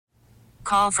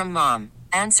Call from mom.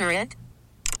 Answer it.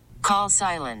 Call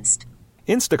silenced.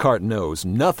 Instacart knows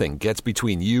nothing gets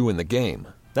between you and the game.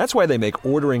 That's why they make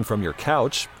ordering from your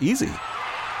couch easy.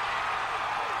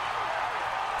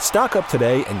 Stock up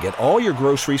today and get all your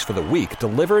groceries for the week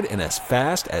delivered in as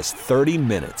fast as 30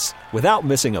 minutes without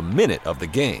missing a minute of the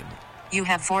game. You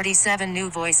have 47 new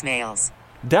voicemails.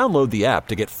 Download the app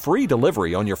to get free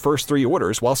delivery on your first 3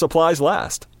 orders while supplies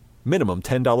last. Minimum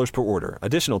 $10 per order.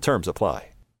 Additional terms apply.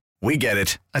 We get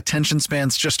it. Attention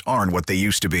spans just aren't what they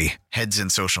used to be. Heads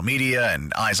in social media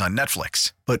and eyes on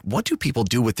Netflix. But what do people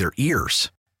do with their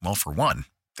ears? Well, for one,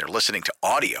 they're listening to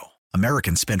audio.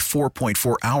 Americans spend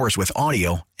 4.4 hours with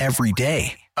audio every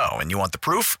day. Oh, and you want the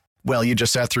proof? Well, you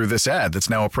just sat through this ad that's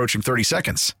now approaching 30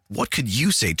 seconds. What could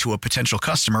you say to a potential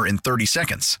customer in 30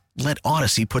 seconds? Let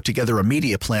Odyssey put together a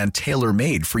media plan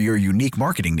tailor-made for your unique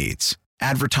marketing needs.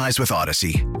 Advertise with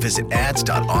Odyssey. Visit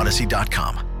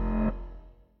ads.odyssey.com.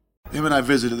 Him and I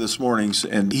visited this morning,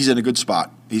 and he's in a good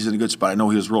spot. I know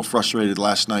he was real frustrated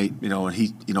last night, and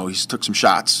he took some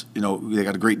shots. They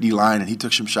got a great D-line, and he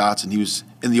took some shots, and he was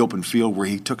in the open field where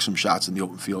he took some shots in the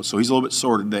open field. So he's a little bit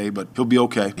sore today, but he'll be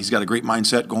okay. He's got a great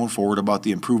mindset going forward about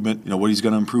the improvement, what he's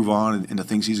going to improve on and the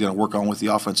things he's going to work on with the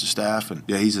offensive staff. And,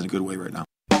 yeah, he's in a good way right now.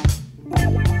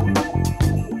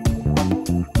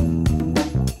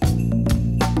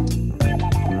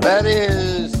 That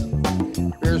is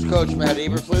Bears coach Matt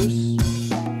Eberflus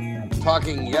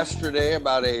talking yesterday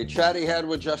about a chat he had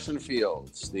with Justin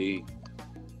Fields, the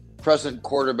present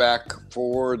quarterback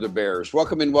for the Bears.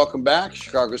 Welcome back.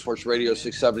 Chicago Sports Radio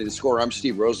 670 The Score. I'm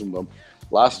Steve Rosenblum.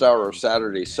 Last hour of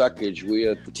Saturday Suckage. We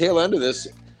at the tail end of this,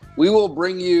 we will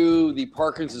bring you the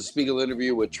Parkinson Spiegel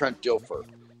interview with Trent Dilfer.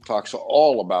 Talks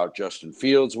all about Justin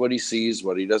Fields, what he sees,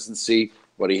 what he doesn't see,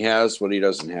 what he has, what he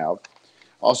doesn't have.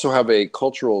 Also have a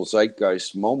cultural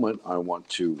zeitgeist moment I want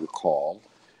to recall.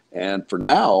 And for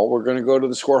now, we're going to go to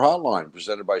the Score Hotline,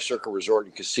 presented by Circa Resort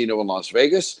and Casino in Las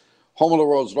Vegas, home of the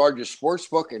world's largest sports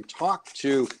book, and talk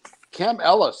to Cam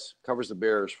Ellis, covers the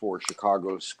Bears for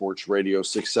Chicago Sports Radio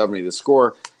 670 The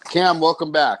Score. Cam,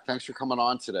 welcome back. Thanks for coming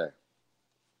on today.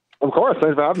 Of course.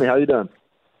 Thanks for having me. How you doing?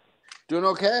 Doing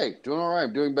okay. Doing all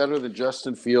right. Doing better than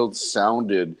Justin Fields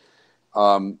sounded.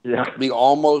 The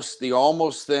almost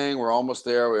thing, we're almost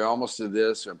there, we almost did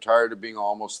this, I'm tired of being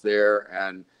almost there.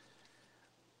 And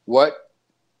what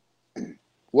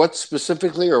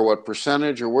specifically, or what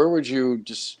percentage, or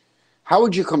how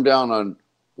would you come down on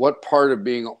what part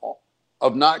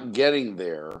of not getting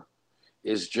there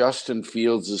is Justin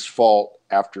Fields' fault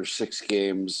after 6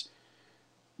 games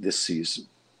this season?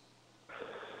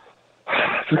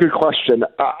 That's a good question.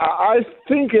 I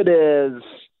think it is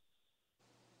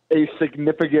a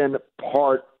significant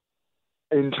part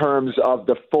in terms of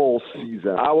the full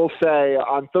season. I will say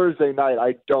on Thursday night,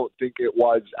 I don't think it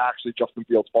was actually Justin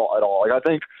Fields' fault at all. I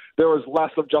think there was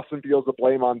less of Justin Fields to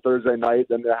blame on Thursday night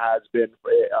than there has been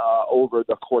over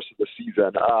the course of the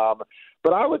season.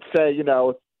 But I would say,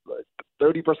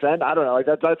 30%, I don't know.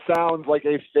 That sounds like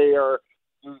a fair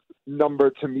number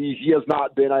to me. He has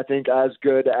not been, I think, as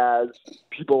good as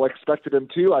people expected him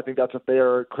to. I think that's a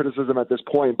fair criticism at this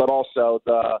point, but also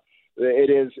it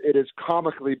is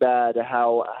comically bad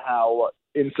how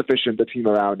insufficient the team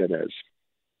around him is.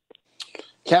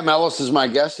 Cam Ellis is my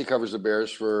guest. He covers the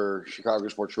Bears for Chicago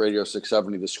Sports Radio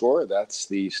 670 The Score. That's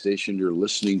the station you're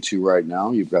listening to right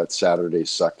now. You've got Saturday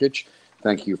Suckage.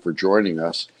 Thank you for joining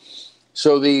us.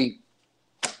 So the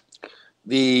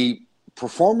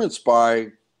performance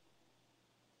by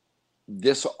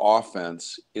this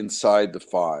offense inside the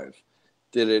 5,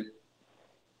 did it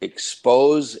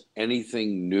expose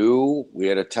anything new? We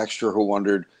had a texter who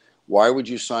wondered, why would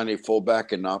you sign a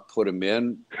fullback and not put him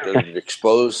in? Did it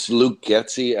expose Luke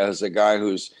Getsy as a guy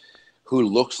who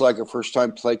looks like a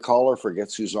first-time play caller,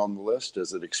 forgets who's on the list?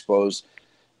 Does it expose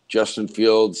Justin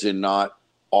Fields in not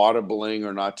audibling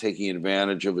or not taking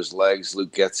advantage of his legs?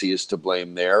 Luke Getsy is to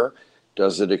blame there.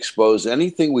 Does it expose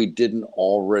anything we didn't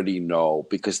already know?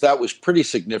 Because that was pretty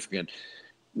significant.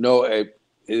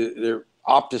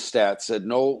 Optastat said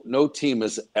no team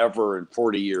has ever, in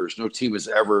 40 years, no team has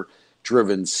ever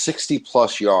driven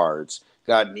 60-plus yards,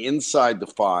 gotten inside the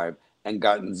 5, and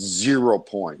gotten 0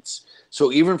 points.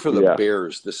 So even for the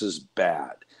Bears, this is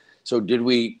bad. So did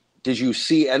you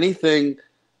see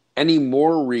any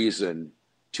more reason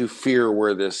to fear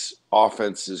where this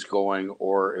offense is going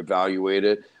or evaluate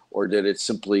it? Or did it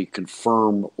simply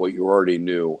confirm what you already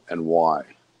knew, and why?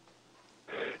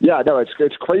 Yeah, no, it's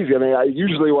crazy. I mean,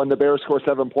 usually when the Bears score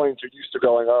 7 points, you're used to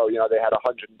going, they had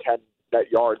 110 net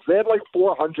yards. They had like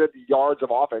 400 yards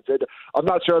of offense. I'm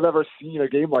not sure I've ever seen a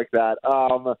game like that.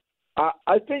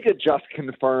 I think it just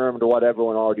confirmed what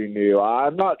everyone already knew.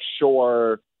 I'm not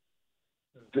sure.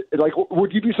 Like,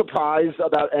 would you be surprised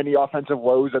about any offensive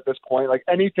woes at this point? Like,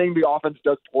 anything the offense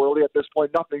does poorly at this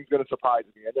point, nothing's going to surprise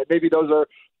me. And maybe those are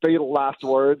fatal last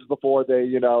words before they,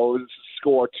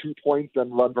 score 2 points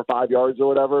and run for 5 yards or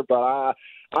whatever. But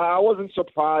I wasn't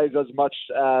surprised as much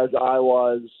as I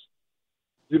was,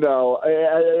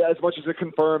 as much as it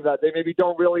confirmed that they maybe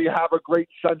don't really have a great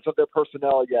sense of their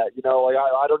personnel yet.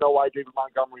 I don't know why David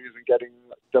Montgomery isn't getting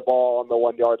the ball on the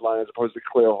 1 yard line as opposed to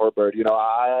Khalil Herbert.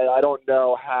 I don't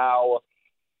know how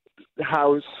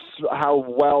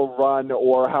well run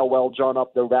or how well drawn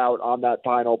up the route on that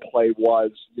final play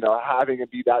was. Having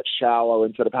it be that shallow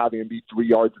instead of having it be 3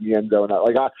 yards in the end zone.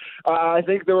 I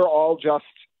think they were all just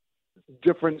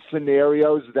different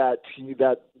scenarios that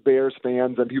Bears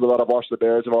fans and people that have watched the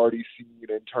Bears have already seen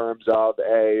in terms of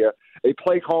a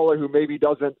play caller who maybe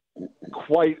doesn't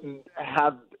quite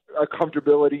have a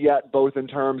comfortability yet, both in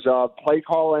terms of play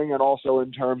calling and also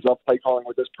in terms of play calling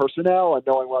with this personnel and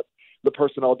knowing what the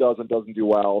personnel does and doesn't do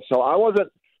well. So I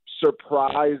wasn't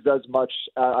surprised as much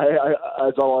as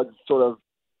I was sort of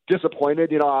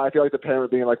disappointed. I feel like the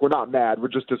parent being like, we're not mad, we're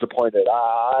just disappointed.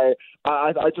 I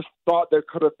just thought there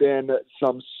could have been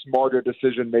some smarter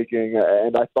decision making,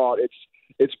 and I thought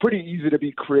it's pretty easy to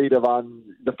be creative on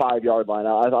the 5 yard line.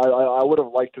 I would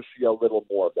have liked to see a little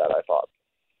more of that, I thought.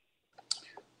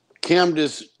 Cam,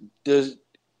 does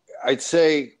I'd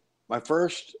say my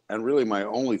first and really my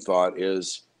only thought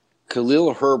is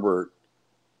Khalil Herbert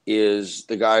is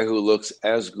the guy who looks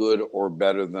as good or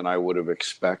better than I would have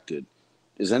expected.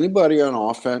 Does anybody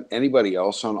else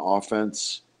on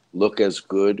offense look as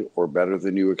good or better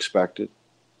than you expected?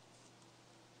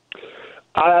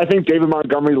 I think David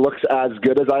Montgomery looks as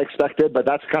good as I expected, but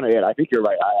that's kind of it. I think you're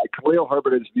right. Khalil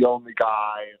Herbert is the only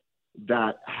guy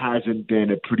that hasn't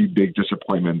been a pretty big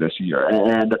disappointment this year.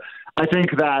 And I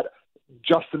think that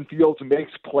Justin Fields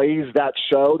makes plays that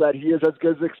show that he is as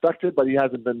good as expected, but he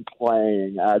hasn't been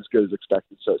playing as good as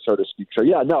expected, so to speak. So,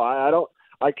 yeah, no, I don't.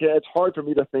 It's hard for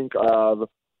me to think of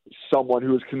someone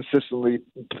who is consistently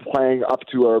playing up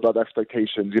to or above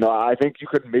expectations. I think you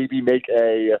could maybe make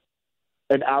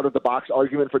an out-of-the-box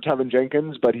argument for Tevin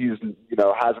Jenkins, but he's,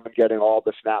 hasn't been getting all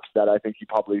the snaps that I think he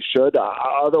probably should.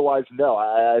 Otherwise, no.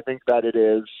 I think that it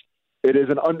is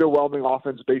an underwhelming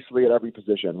offense basically at every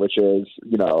position, which is,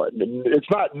 it's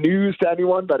not news to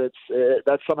anyone, but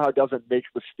that somehow doesn't make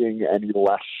the sting any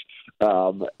less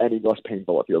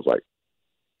painful, it feels like.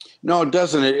 No, it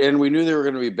doesn't. And we knew they were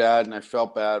going to be bad, and I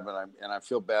felt bad, I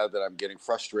feel bad that I'm getting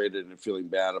frustrated and feeling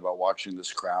bad about watching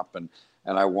this crap, and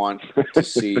I want to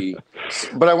see,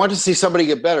 but I want to see somebody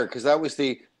get better, because that was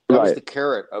the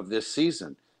carrot of this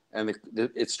season, and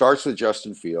it starts with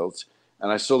Justin Fields,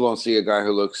 and I still don't see a guy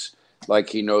who looks like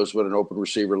he knows what an open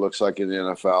receiver looks like in the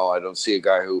NFL. I don't see a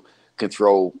guy who can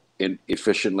throw in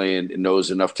efficiently and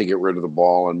knows enough to get rid of the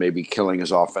ball and maybe killing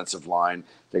his offensive line.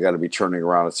 They got to be turning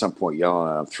around at some point,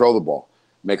 yelling at him, throw the ball,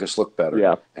 make us look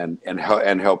better, and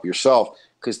help yourself,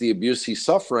 because the abuse he's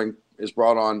suffering is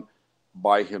brought on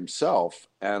by himself.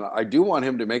 And I do want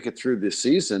him to make it through this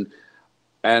season,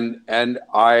 and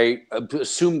I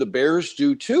assume the Bears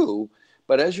do too.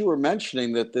 But as you were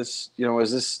mentioning, that this,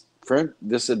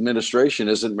 this administration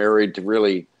isn't married to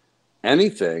really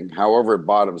anything, however it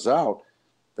bottoms out,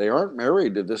 they aren't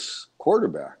married to this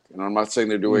quarterback. And I'm not saying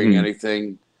they're doing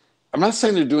anything. I'm not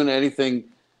saying they're doing anything,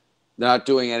 not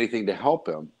doing anything to help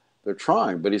him. They're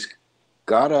trying, but he's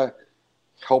got to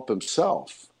help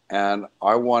himself. And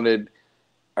I wanted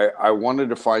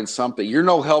to find something. You're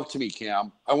no help to me,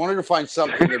 Cam. I wanted to find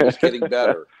something that was getting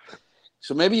better.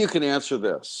 So maybe you can answer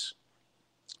this.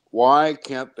 Why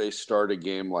can't they start a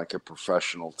game like a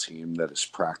professional team that has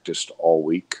practiced all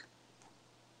week?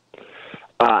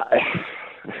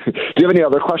 Do you have any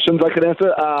other questions I could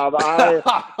answer?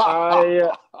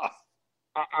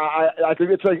 I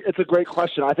think it's a great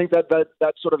question. I think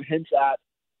that sort of hints at,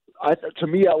 to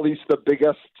me at least, the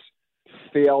biggest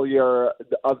failure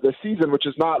of the season, which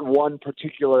is not one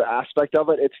particular aspect of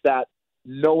it. It's that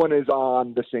no one is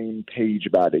on the same page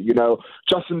about it.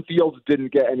 Justin Fields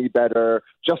didn't get any better.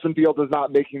 Justin Fields is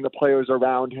not making the players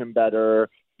around him better.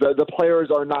 The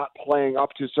players are not playing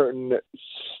up to certain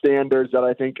standards that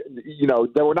I think,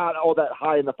 they were not all that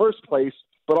high in the first place,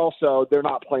 but also they're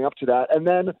not playing up to that. And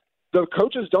then the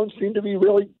coaches don't seem to be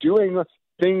really doing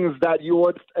things that you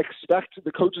would expect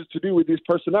the coaches to do with these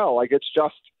personnel. Like, it's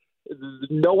just,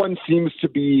 no one seems to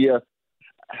be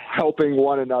helping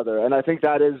one another. And I think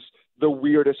that is the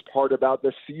weirdest part about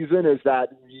this season, is that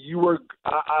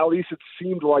at least it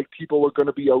seemed like people were going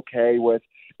to be okay with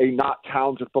a not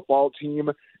talented football team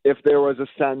if there was a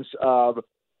sense of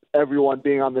everyone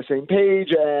being on the same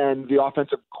page and the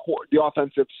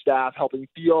offensive staff helping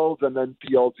Fields, and then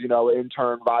Fields, in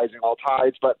turn rising all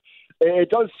tides. But it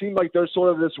does seem like there's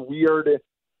sort of this weird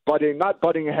not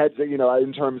butting heads,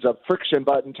 in terms of friction,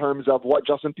 but in terms of what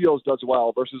Justin Fields does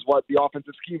well versus what the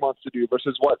offensive scheme wants to do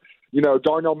versus what,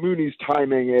 Darnell Mooney's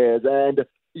timing is. And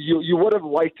you would have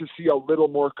liked to see a little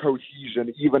more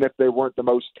cohesion, even if they weren't the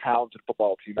most talented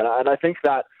football team. And I think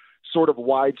that sort of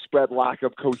widespread lack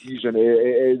of cohesion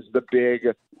is the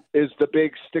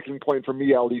big sticking point for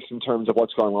me, at least in terms of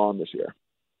what's going on this year.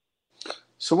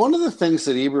 So one of the things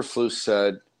that Eberflus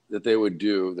said that they would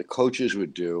do, the coaches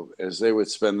would do, is they would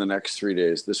spend the next 3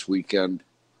 days, this weekend,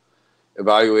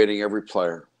 evaluating every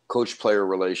player, coach-player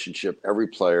relationship, every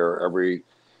player,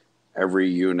 every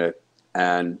unit,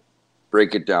 and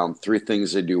break it down. 3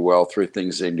 things they do well, 3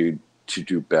 things they need to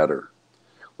do better,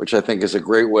 which I think is a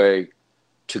great way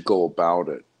to go about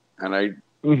it. And I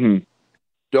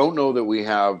don't know that we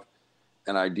have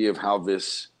an idea of how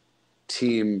this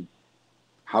team,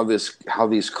 how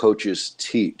these coaches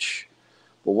teach.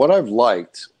 But what I've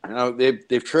liked,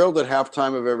 they've trailed at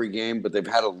halftime of every game, but they've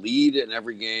had a lead in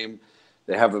every game.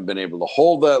 They haven't been able to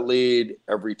hold that lead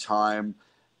every time.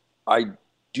 I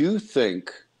do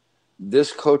think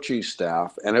this coaching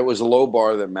staff, and it was a low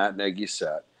bar that Matt Nagy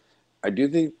set, I do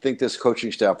think this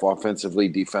coaching staff, offensively,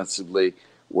 defensively,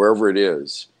 wherever it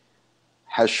is,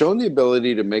 has shown the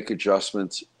ability to make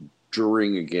adjustments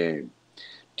during a game.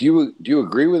 Do you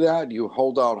agree with that? Do you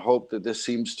hold out hope that this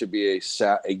seems to be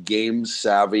a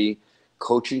game-savvy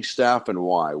coaching staff, and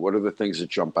why? What are the things that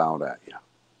jump out at you?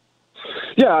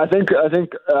 Yeah, I think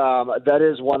that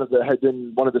is one of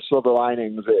the silver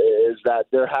linings is that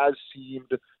there has seemed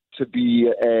to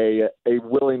be a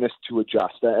willingness to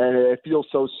adjust, and it feels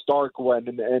so stark when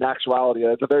in actuality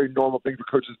it's a very normal thing for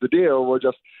coaches to do.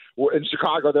 We're in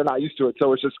Chicago, they're not used to it,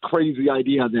 so it's just crazy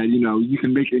idea that you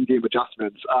can make in-game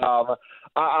adjustments.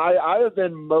 I have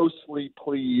been mostly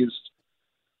pleased.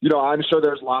 I'm sure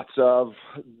there's lots of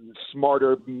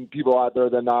smarter people out there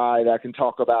than I that can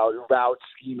talk about route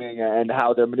scheming and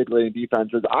how they're manipulating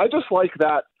defenses. I just like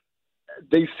that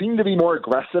they seem to be more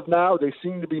aggressive now. They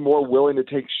seem to be more willing to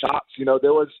take shots.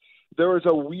 There was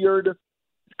a weird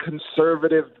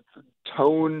conservative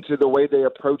tone to the way they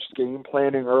approached game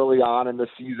planning early on in the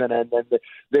season, and then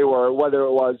they were, whether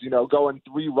it was going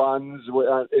 3 runs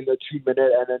in the 2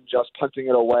 minute and then just punting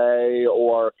it away,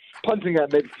 or punting at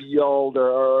midfield,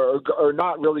 or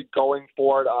not really going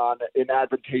for it in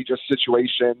advantageous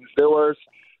situations. There was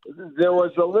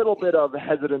a little bit of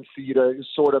hesitancy to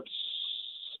sort of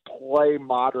play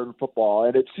modern football,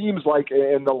 and it seems like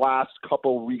in the last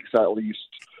couple weeks at least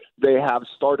they have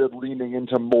started leaning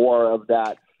into more of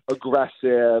that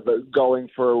aggressive, going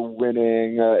for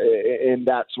winning in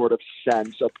that sort of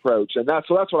sense approach, and that's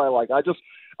what I like. I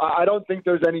don't think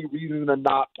there's any reason to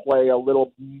not play a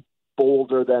little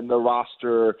bolder than the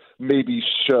roster maybe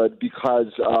should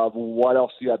because of what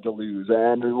else you have to lose.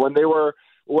 And when they were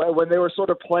sort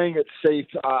of playing it safe,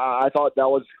 I thought that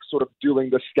was sort of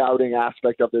doing the scouting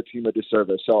aspect of their team a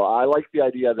disservice. So I like the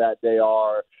idea that they're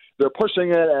pushing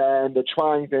it and they're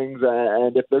trying things,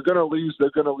 and if they're going to lose,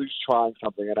 they're going to lose trying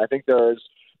something. And I think there's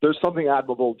something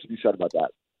admirable to be said about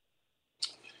that.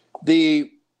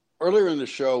 Earlier in the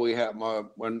show, we had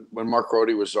when Mark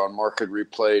Rohde was on, Mark had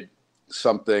replayed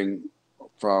something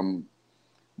from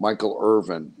Michael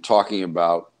Irvin talking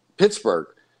about Pittsburgh.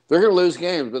 They're going to lose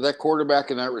games, but that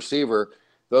quarterback and that receiver,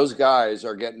 those guys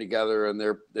are getting together, and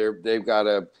they've got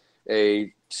a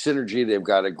synergy. They've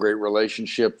got a great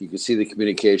relationship. You can see the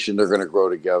communication. They're going to grow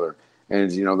together,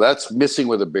 and that's missing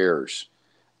with the Bears.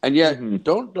 And yet,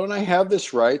 don't I have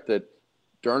this right that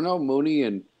Darnell Mooney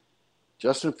and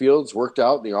Justin Fields worked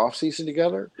out in the offseason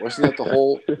together? Wasn't that the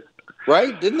whole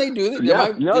right? Didn't they do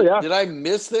that? Did I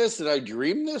miss this? Did I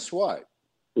dream this? What?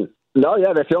 No,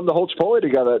 yeah, they filmed the whole Chipotle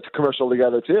together, commercial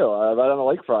together too, right on the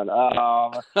lakefront.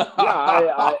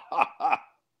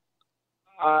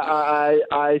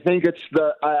 I think it's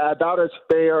about as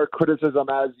fair criticism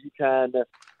as you can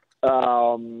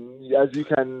hang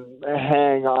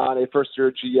on a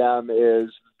first-year GM is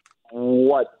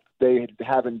what they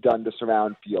haven't done to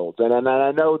surround Fields, and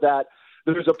I know that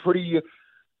there's a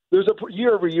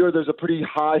year over year, there's a pretty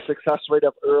high success rate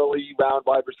of early round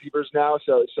wide receivers now.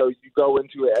 So you go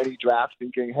into any draft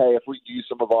thinking, hey, if we use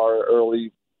some of our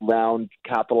early round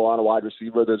capital on a wide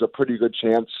receiver, there's a pretty good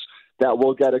chance that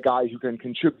we'll get a guy who can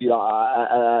contribute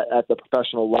at the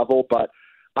professional level. But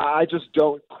I just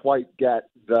don't quite get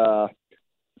the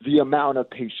amount of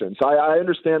patience. I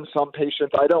understand some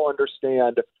patience. I don't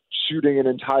understand shooting an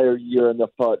entire year in the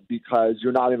foot because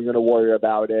you're not even going to worry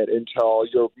about it until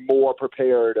you're more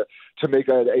prepared to make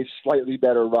a slightly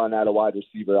better run at a wide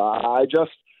receiver.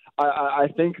 I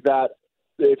think that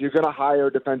if you're going to hire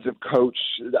a defensive coach,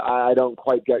 I don't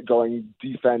quite get going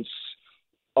defense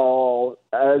all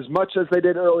as much as they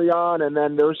did early on. And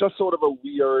then there's just sort of a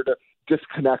weird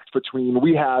disconnect between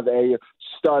we have a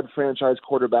stud franchise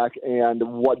quarterback and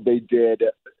what they did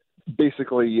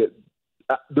basically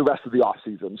the rest of the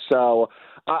offseason. So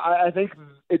I think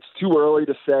it's too early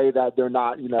to say that they're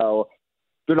not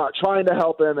trying to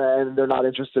help him and they're not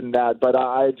interested in that. But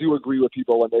I do agree with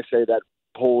people when they say that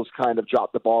Poles kind of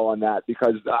dropped the ball on that,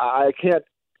 because I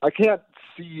can't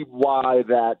see why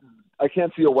that. I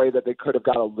can't see a way that they could have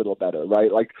got a little better,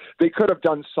 right? Like they could have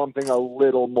done something a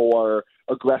little more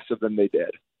aggressive than they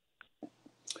did.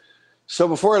 So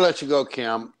before I let you go,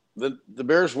 Cam, the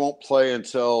Bears won't play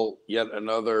until yet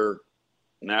another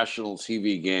national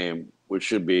TV game, which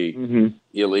should be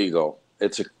illegal.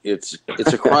 It's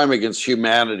a crime against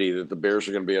humanity that the Bears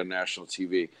are going to be on national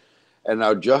TV. And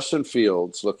now Justin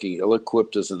Fields, looking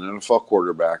ill-equipped as an NFL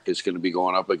quarterback, is going to be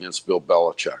going up against Bill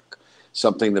Belichick,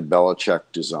 something that Belichick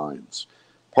designs.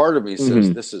 Part of me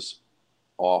says this is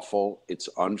awful. It's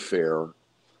unfair.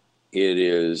 It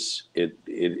is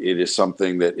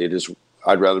something that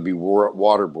I'd rather be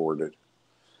waterboarded.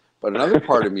 But another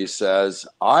part of me says,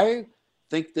 I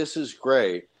think this is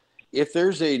great. If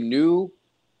there's a new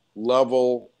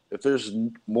level, if there's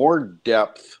more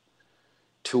depth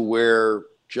to where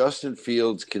Justin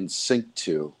Fields can sink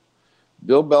to,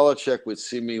 Bill Belichick would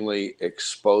seemingly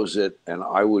expose it, and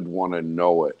I would want to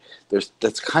know it.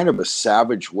 That's kind of a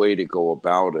savage way to go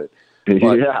about it.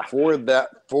 But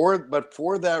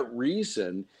for that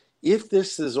reason, if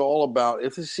this season's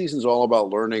all about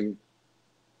learning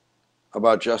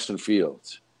about Justin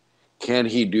Fields, can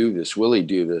he do this? Will he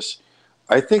do this?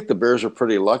 I think the Bears are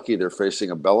pretty lucky they're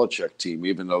facing a Belichick team,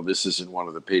 even though this isn't one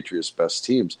of the Patriots' best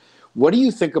teams. What do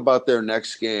you think about their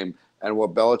next game and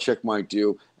what Belichick might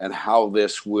do and how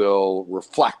this will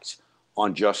reflect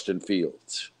on Justin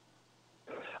Fields?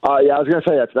 I was going to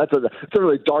say that's a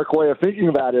really dark way of thinking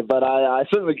about it, but I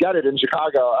certainly get it in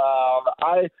Chicago.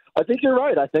 I think you're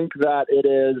right. I think that it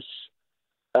is.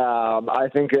 I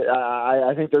think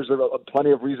there's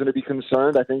plenty of reason to be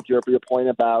concerned. I think your point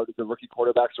about the rookie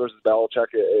quarterbacks versus Belichick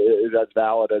is as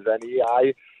valid as any.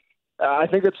 I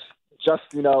think it's just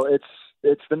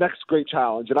it's the next great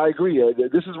challenge, and I agree.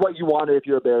 This is what you wanted if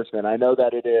you're a Bears fan. I know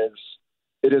that it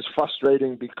is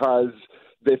frustrating because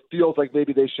it feels like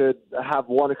maybe they should have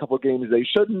won a couple of games they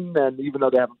shouldn't, and even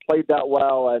though they haven't played that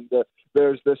well, and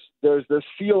there's this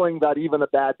feeling that even a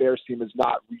bad Bears team is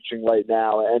not reaching right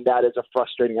now, and that is a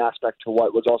frustrating aspect to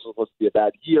what was also supposed to be a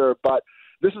bad year. But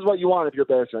this is what you want if you're a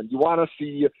Bears fan. You want to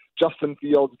see Justin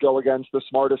Fields go against the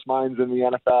smartest minds in the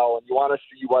NFL, and you want to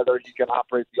see whether he can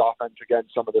operate the offense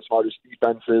against some of the smartest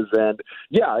defenses. And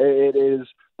yeah, it is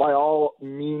by all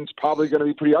means probably going to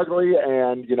be pretty ugly.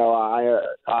 And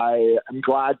I am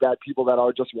glad that people that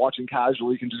are just watching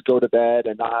casually can just go to bed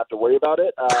and not have to worry about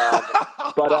it.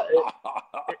 But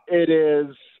it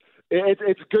is.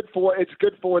 It's good for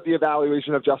the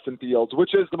evaluation of Justin Fields,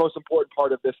 which is the most important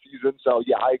part of this season. So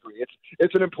yeah, I agree.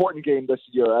 It's an important game this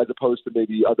year as opposed to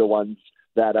maybe other ones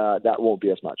that won't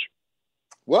be as much.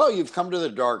 Well, you've come to the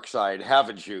dark side,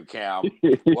 haven't you, Cam?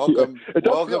 Welcome to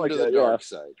the dark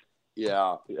side.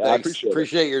 Yeah, I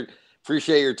appreciate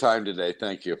your time today.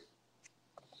 Thank you.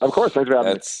 Of course, thanks for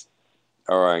having me.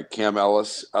 All right, Cam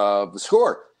Ellis of The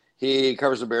Score. He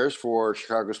covers the Bears for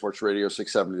Chicago Sports Radio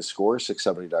 670 The Score,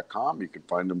 670.com. You can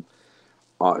find him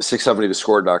on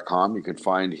 670thescore.com. You can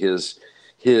find his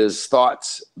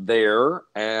thoughts there.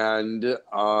 And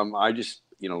I just,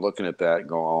 looking at that and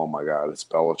go, oh, my God, it's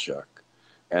Belichick.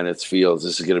 And it's Fields.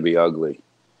 This is going to be ugly.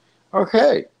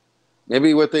 Okay.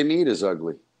 Maybe what they need is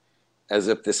ugly, as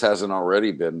if this hasn't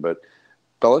already been. But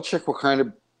Belichick will kind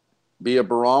of be a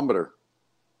barometer.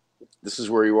 This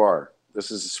is where you are. This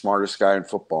is the smartest guy in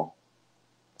football.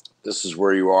 This is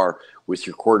where you are with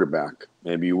your quarterback.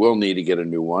 Maybe you will need to get a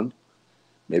new one.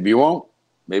 Maybe you won't.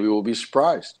 Maybe we'll be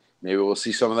surprised. Maybe we'll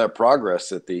see some of that progress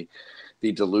that the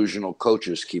delusional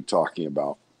coaches keep talking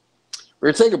about. We're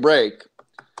going to take a break.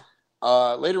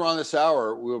 Later on this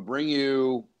hour, we'll bring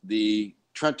you the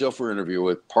Trent Dilfer interview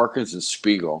with Parkins and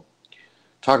Spiegel.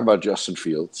 Talk about Justin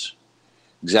Fields,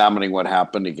 examining what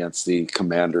happened against the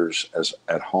Commanders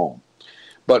at home.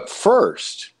 But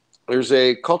first, there's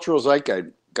a cultural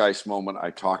zeitgeist moment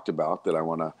I talked about that I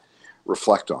want to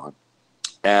reflect on.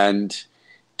 And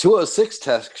 206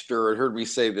 texter had heard me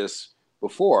say this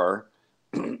before.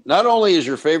 Not only is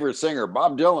your favorite singer,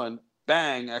 Bob Dylan,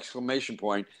 bang, exclamation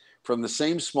point, from the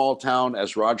same small town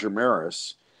as Roger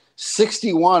Maris.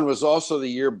 61 was also the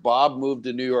year Bob moved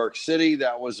to New York City.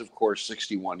 That was, of course,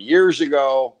 61 years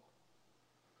ago.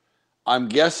 I'm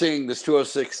guessing, this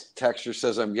 206 texter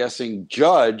says, I'm guessing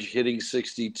Judge hitting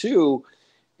 62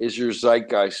 is your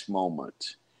zeitgeist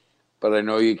moment. But I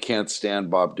know you can't stand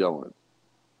Bob Dylan.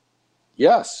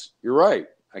 Yes, you're right.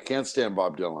 I can't stand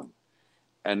Bob Dylan.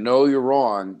 And no, you're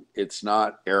wrong. It's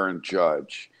not Aaron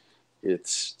Judge.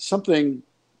 It's something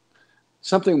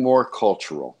more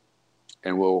cultural.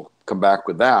 And we'll come back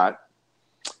with that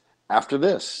after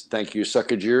this. Thank you,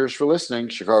 Suckageers, for listening.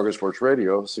 Chicago Sports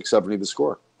Radio, 670 The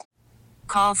Score.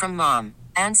 Call from mom.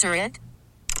 Answer it.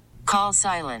 Call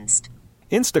silenced.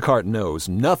 Instacart knows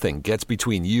nothing gets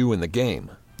between you and the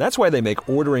game. That's why they make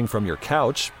ordering from your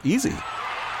couch easy.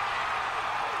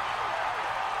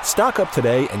 Stock up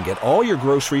today and get all your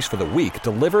groceries for the week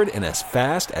delivered in as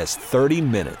fast as 30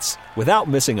 minutes without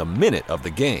missing a minute of the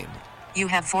game. You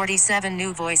have 47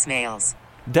 new voicemails.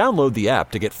 Download the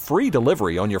app to get free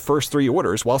delivery on your first 3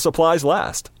 orders while supplies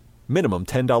last. Minimum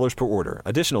 $10 per order.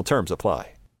 Additional terms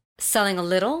apply. Selling a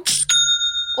little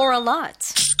or a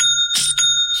lot?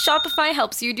 Shopify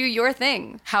helps you do your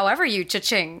thing, however you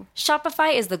cha-ching.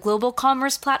 Shopify is the global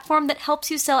commerce platform that helps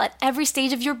you sell at every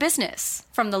stage of your business.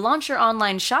 From the launch your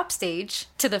online shop stage,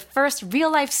 to the first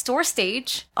real-life store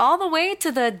stage, all the way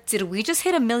to the did we just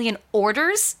hit 1 million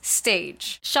orders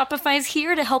stage. Shopify's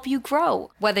here to help you grow.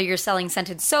 Whether you're selling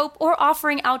scented soap or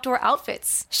offering outdoor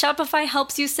outfits, Shopify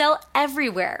helps you sell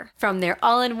everywhere. From their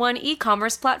all-in-one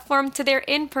e-commerce platform to their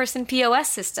in-person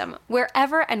POS system,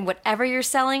 wherever and whatever you're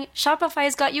selling,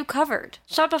 Shopify's got you covered.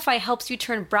 Shopify helps you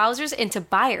turn browsers into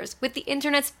buyers with the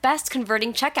internet's best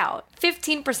converting checkout.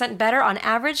 15% better on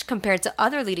average compared to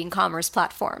other leading commerce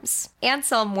platforms. And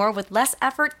sell more with less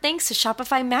effort thanks to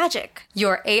Shopify Magic,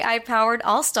 your AI-powered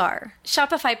all-star.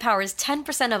 Shopify powers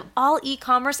 10% of all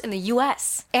e-commerce in the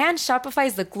U.S. And Shopify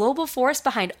is the global force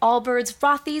behind Allbirds,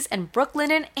 Rothy's, and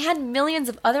Brooklinen, and millions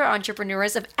of other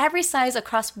entrepreneurs of every size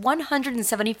across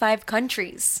 175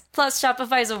 countries. Plus,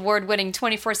 Shopify's award-winning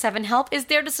 24/7 help is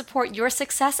there to support your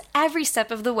success every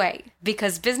step of the way.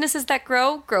 Because businesses that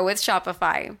grow, grow with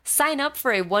Shopify. Sign up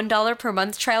for a $1 per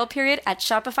month trial period at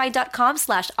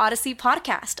shopify.com/Odyssey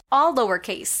Podcast, all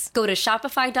lowercase. Go to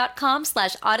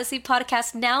shopify.com/Odyssey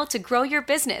Podcast now to grow your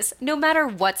business, no matter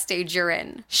what stage you're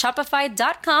in.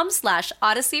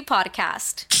 Shopify.com/Odyssey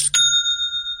Podcast.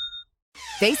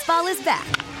 Baseball is back,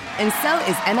 and so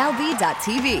is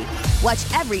MLB.tv. Watch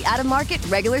every out-of-market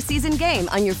regular season game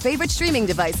on your favorite streaming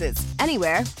devices,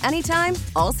 anywhere, anytime,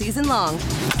 all season long.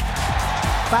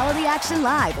 Follow the action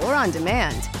live or on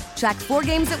demand. Track 4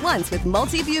 games at once with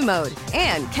multi-view mode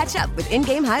and catch up with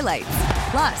in-game highlights.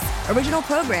 Plus, original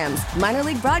programs, minor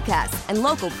league broadcasts, and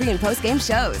local pre- and post-game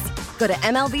shows. Go to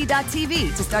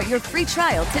MLB.tv to start your free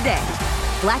trial today.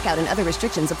 Blackout and other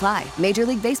restrictions apply. Major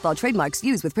League Baseball trademarks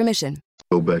used with permission.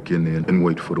 Go back in there and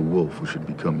wait for the wolf, who should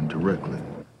be coming directly.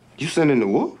 You sending the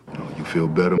wolf? Oh, you feel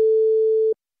better?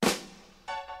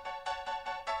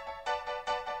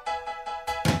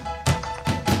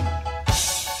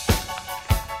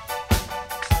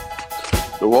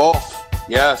 The Wolf,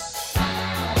 yes.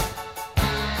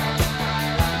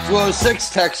 206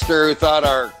 texter who thought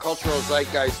our cultural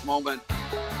zeitgeist moment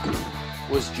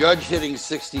was Judge hitting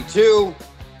 62.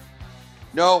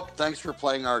 No, thanks for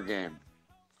playing our game.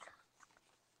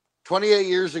 28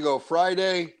 years ago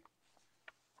Friday,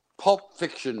 Pulp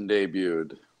Fiction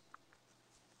debuted.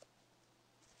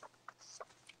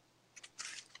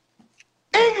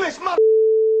 English, mother,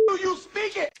 do you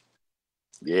speak it?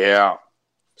 Yeah.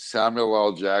 Samuel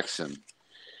L. Jackson,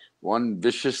 one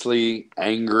viciously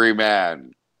angry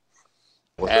man.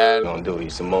 What you gonna do?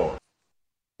 Eat some more.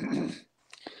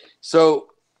 So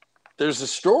there's a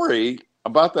story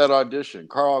about that audition.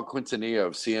 Carl Quintanilla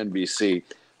of CNBC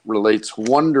relates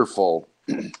wonderful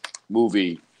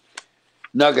movie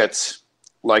nuggets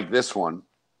like this one.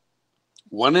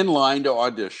 When in line to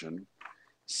audition,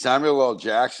 Samuel L.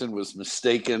 Jackson was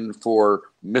mistaken for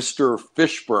Mr.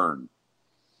 Fishburne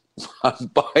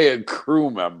by a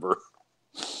crew member.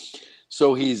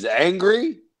 So he's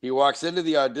angry. He walks into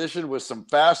the audition with some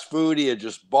fast food he had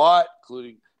just bought,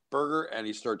 including burger, and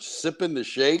he starts sipping the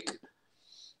shake.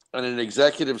 And an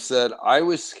executive said, "I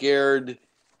was scared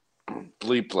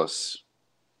bleepless."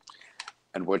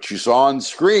 And what you saw on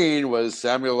screen was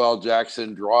Samuel L.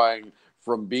 Jackson drawing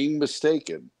from being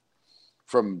mistaken,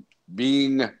 from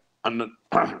being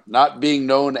not being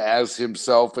known as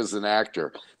himself as an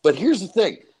actor. But here's the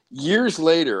thing. Years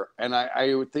later, and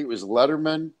I would think it was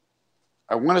Letterman.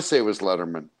 I want to say it was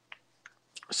Letterman.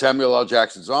 Samuel L.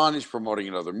 Jackson's on. He's promoting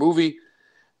another movie.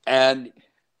 And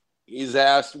he's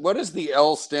asked, what does the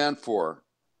L stand for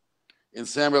in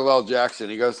Samuel L. Jackson?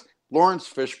 He goes, Lawrence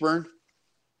Fishburne.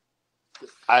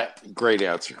 Great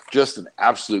answer. Just an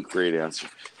absolute great answer.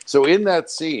 So in that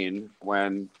scene,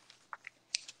 when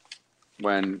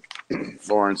Lawrence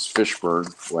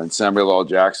Fishburne, when Samuel L.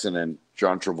 Jackson and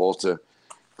John Travolta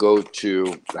go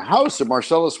to the house of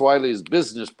Marcellus Wiley's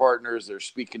business partners, they're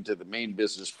speaking to the main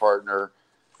business partner,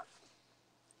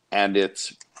 and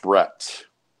it's Brett.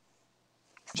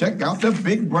 Check out the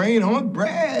big brain on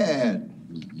Brad.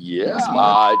 Yeah,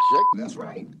 That's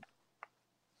right.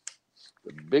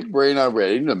 The big brain on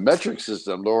Brad. Even the metric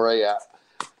system,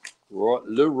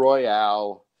 Le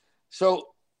Royale. So,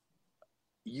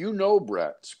 you know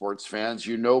Brett, sports fans.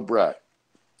 You know Brett.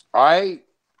 I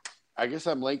guess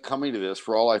I'm late coming to this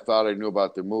for all I thought I knew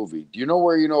about the movie. Do you know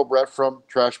where you know Brett from,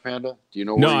 Trash Panda? Do you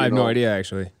know? No, I have no idea,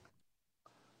 actually.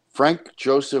 Frank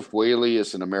Joseph Whaley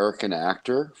is an American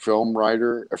actor, film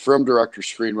director,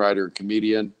 screenwriter, and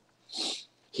comedian.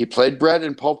 He played Brett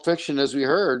in Pulp Fiction, as we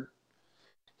heard.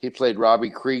 He played Robbie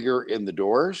Krieger in The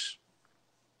Doors.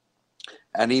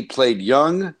 And he played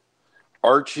young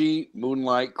Archie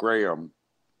Moonlight Graham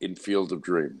in Field of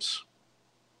Dreams.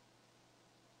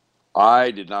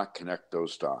 I did not connect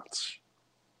those dots.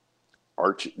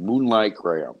 Archie Moonlight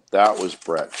Graham. That was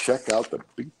Brett. Check out the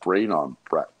big brain on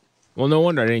Brett. Well, no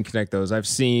wonder I didn't connect those. I've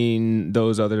seen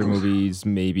those other movies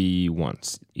maybe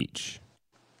once each.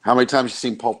 How many times have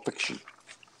you seen Pulp Fiction?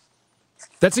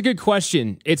 That's a good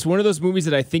question. It's one of those movies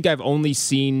that I think I've only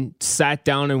sat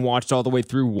down and watched all the way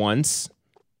through once,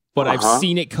 but I've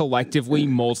seen it collectively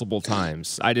multiple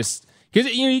times. Because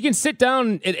you can sit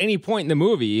down at any point in the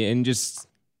movie and just,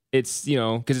 it's,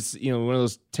 because it's, one of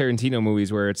those Tarantino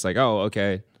movies where it's like, oh,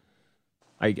 okay,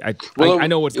 I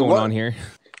know what's going on here.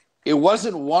 It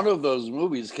wasn't one of those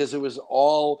movies because it was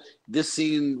all, this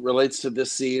scene relates to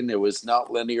this scene. It was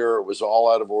not linear. It was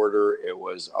all out of order. It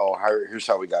was, here's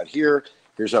how we got here.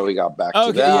 Here's how we got back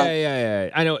to that.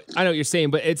 Yeah. I know what you're saying,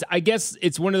 but I guess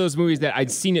it's one of those movies that I'd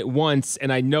seen it once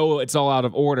and I know it's all out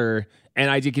of order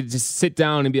and I could just sit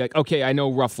down and be like, okay, I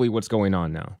know roughly what's going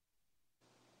on now.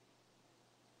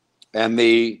 And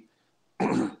we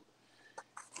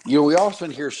often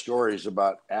hear stories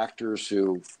about actors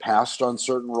who passed on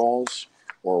certain roles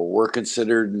or were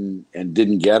considered and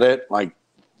didn't get it. Like,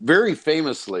 very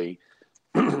famously,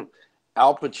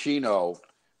 Al Pacino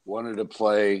wanted to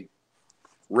play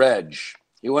Reg.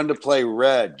 He wanted to play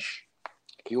Reg.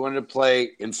 He wanted to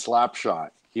play in Slapshot.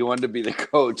 He wanted to be the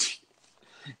coach.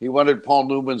 He wanted Paul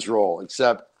Newman's role,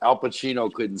 except Al Pacino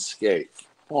couldn't skate.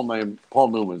 Paul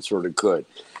Newman sort of could.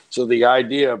 So the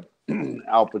idea of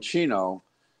Al Pacino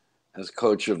as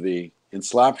coach of in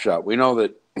Slapshot, we know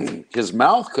that his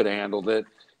mouth could have handled it,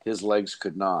 his legs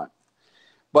could not.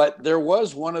 But there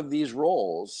was one of these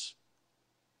roles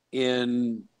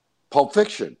in Pulp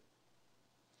Fiction.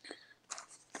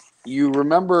 You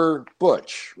remember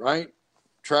Butch, right?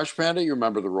 Trash Panda, you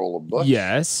remember the role of Butch?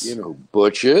 Yes. You know who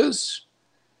Butch is?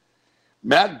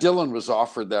 Matt Dillon was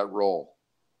offered that role.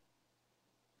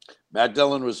 Matt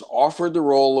Dillon was offered the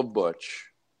role of Butch,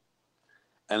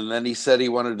 and then he said he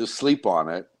wanted to sleep on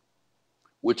it,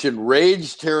 which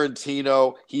enraged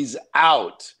Tarantino. He's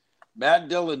out. Matt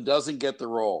Dillon doesn't get the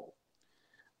role.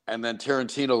 And then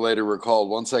Tarantino later recalled,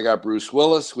 once I got Bruce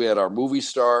Willis, we had our movie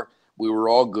star, we were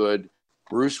all good.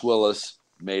 Bruce Willis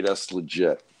made us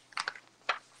legit.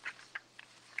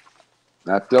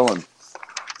 Matt Dillon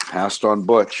passed on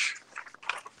Butch.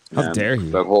 How dare he?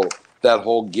 That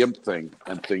whole GIMP thing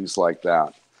and things like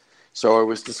that. So I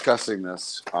was discussing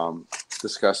this,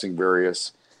 discussing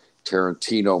various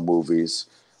Tarantino movies,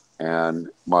 and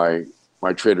my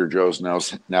Trader Joe's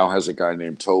now has a guy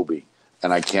named Toby,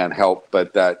 and I can't help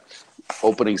but that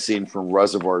opening scene from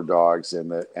Reservoir Dogs and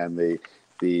the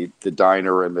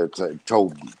diner and the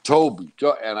Toby,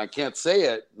 and I can't say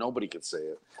it. Nobody can say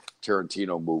it.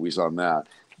 Tarantino movies on that.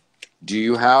 Do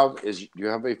you have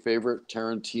a favorite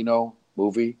Tarantino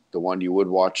movie? The one you would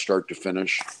watch start to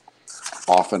finish,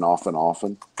 often?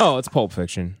 Oh, it's Pulp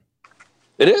Fiction.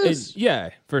 It is.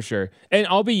 Yeah, for sure. And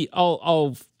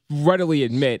I'll readily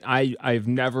admit I've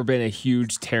never been a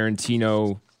huge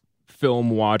Tarantino film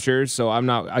watcher, so I'm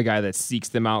not a guy that seeks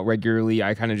them out regularly.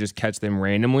 I kind of just catch them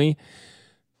randomly.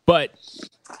 But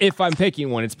if I'm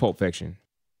picking one, it's Pulp Fiction.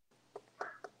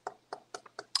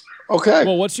 Okay.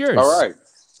 Well, what's yours? All right.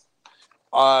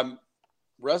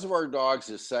 Reservoir Dogs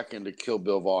is second to Kill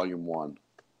Bill Volume 1.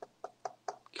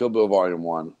 Kill Bill Volume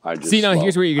 1.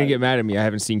 Here's where you're going to get mad at me. I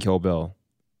haven't seen Kill Bill.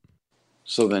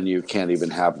 So then you can't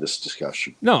even have this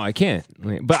discussion. No, I can't.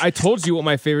 But I told you what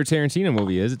my favorite Tarantino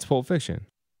movie is. It's Pulp Fiction.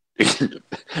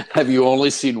 Have you only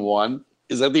seen one?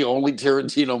 Is that the only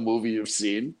Tarantino movie you've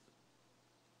seen?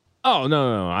 Oh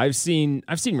no. I've seen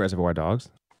Reservoir Dogs.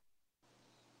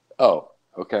 Oh,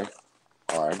 okay.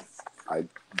 All right.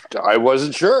 I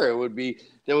wasn't sure. That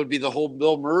would be the whole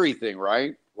Bill Murray thing,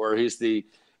 right? Where he's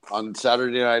on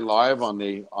Saturday Night Live on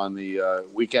the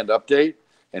Weekend Update,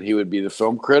 and he would be the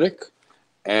film critic,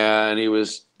 and he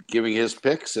was giving his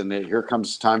picks, and here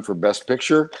comes time for Best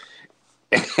Picture.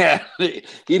 And he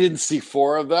didn't see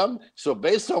 4 of them. So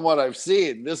based on what I've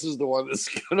seen, this is the one that's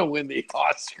going to win the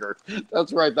Oscar.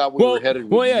 That's where I thought we were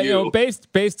headed with yeah, you.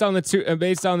 Based on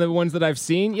the ones that I've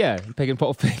seen, yeah, I'm picking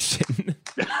Pulp Fiction.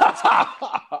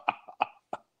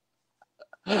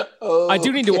 I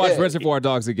do need to watch Reservoir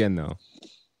Dogs again, though.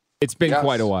 It's been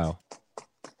quite a while.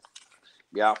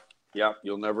 Yeah.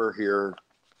 You'll never hear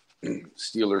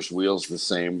Steelers wheels the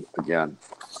same again.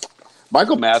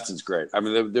 Michael Madsen's great. I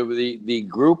mean, the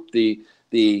group, the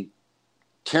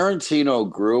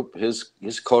Tarantino group, his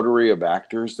coterie of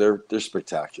actors, they're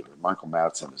spectacular. Michael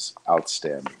Madsen is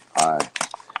outstanding. I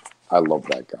love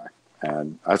that guy,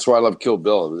 and that's why I love Kill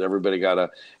Bill. Because everybody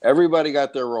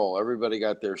got their role, everybody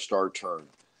got their star turn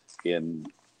in,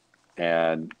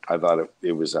 and I thought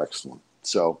it was excellent.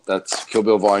 So that's Kill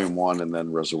Bill Volume 1, and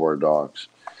then Reservoir Dogs.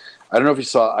 I don't know if you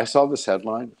saw. I saw this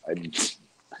headline.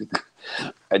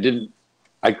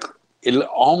 It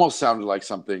almost sounded like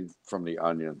something from The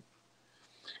Onion.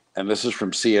 And this is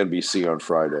from CNBC on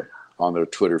Friday on their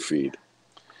Twitter feed.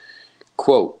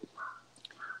 Quote,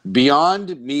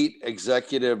 Beyond Meat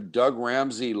executive Doug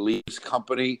Ramsey leaves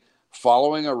company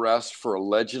following arrest for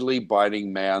allegedly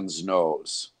biting man's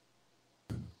nose.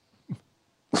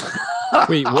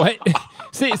 Wait, what?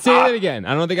 Say that again.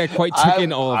 I don't think I quite took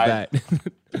in all of that.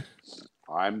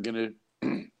 I'm going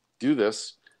to do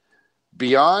this.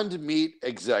 Beyond Meat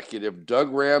executive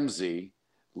Doug Ramsey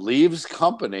leaves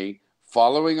company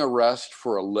following arrest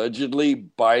for allegedly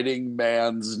biting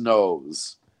man's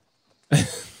nose.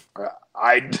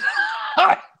 I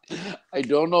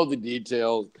don't know the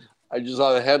details. I just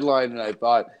saw the headline and I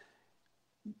thought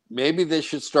maybe they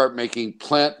should start making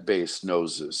plant-based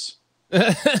noses.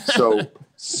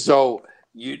 So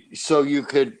you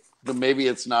could, maybe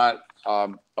it's not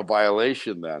a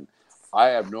violation then. I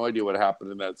have no idea what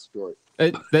happened in that story.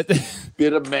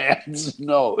 Bit a man's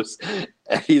nose.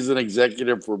 He's an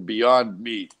executive for Beyond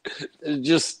Meat.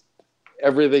 Just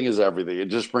everything is everything. It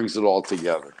just brings it all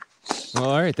together. Well,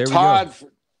 all right, there we go.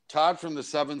 Todd from the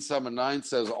 779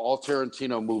 says all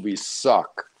Tarantino movies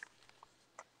suck.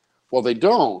 Well, they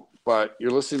don't, but you're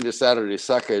listening to Saturday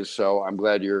Suckage, so I'm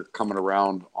glad you're coming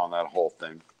around on that whole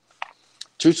thing.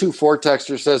 224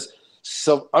 texter says,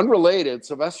 so unrelated,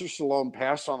 Sylvester Stallone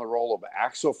passed on the role of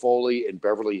Axel Foley in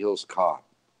Beverly Hills Cop.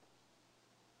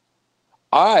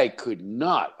 I could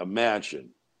not imagine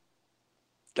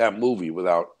that movie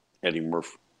without Eddie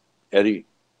Murphy.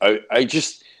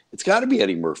 It's got to be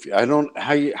Eddie Murphy.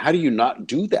 How do you not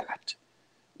do that?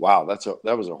 Wow,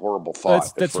 that was a horrible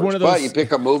thought. That's one of those. But you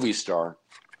pick a movie star.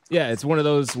 Yeah, it's one of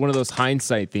those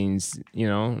hindsight things. You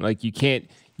know, like you can't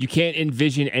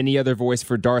envision any other voice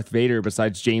for Darth Vader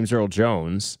besides James Earl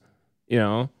Jones, you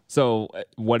know? So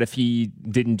what if he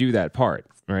didn't do that part,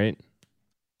 right?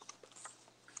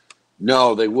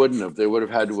 No, they wouldn't have. They would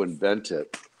have had to invent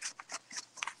it.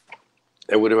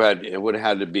 It would have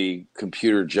had to be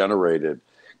computer generated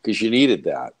because you needed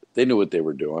that. They knew what they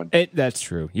were doing. That's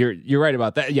true. You're right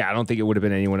about that. Yeah, I don't think it would have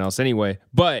been anyone else anyway.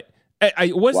 But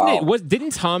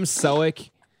didn't Tom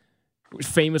Selleck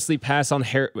famously pass on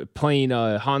playing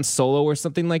Han Solo or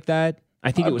something like that?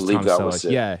 I think it was Tom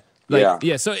Selleck.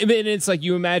 Yeah. So it's like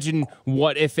you imagine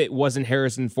what if it wasn't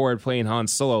Harrison Ford playing Han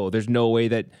Solo? There's no way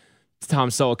that Tom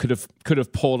Selleck could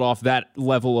have pulled off that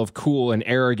level of cool and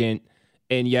arrogant,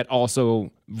 and yet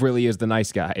also really is the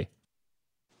nice guy.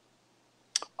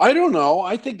 I don't know.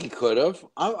 I think he could have.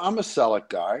 I'm a Selleck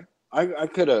guy. I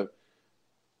could have.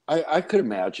 I could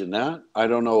imagine that. I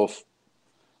don't know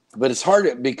but it's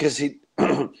hard because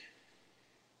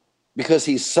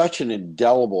he's such an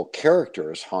indelible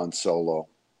character as Han Solo.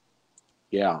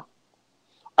 Yeah.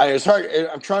 It's hard.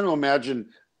 I'm trying to imagine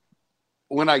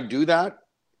when I do that,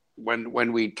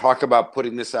 when we talk about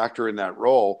putting this actor in that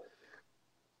role,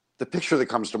 the picture that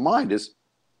comes to mind is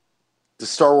the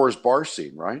Star Wars bar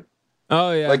scene, right?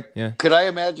 Oh, yeah. Could I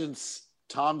imagine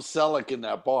Tom Selleck in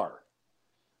that bar?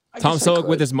 Tom Selleck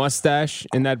with his mustache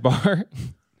in that bar?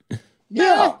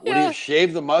 Yeah. When he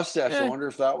shaved the mustache, I wonder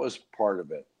if that was part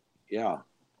of it. Yeah.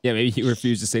 Yeah, maybe he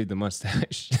refused to shave the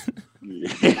mustache.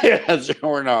 Yes,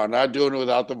 or no, not doing it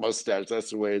without the mustache. That's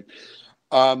the way.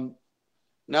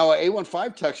 Now, an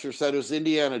A15 texter said it was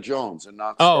Indiana Jones and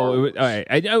not Star Wars. All right.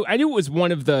 I knew it was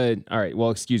one of the. All right. Well,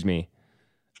 excuse me.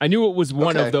 I knew it was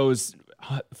one of those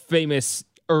famous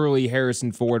early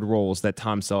Harrison Ford roles that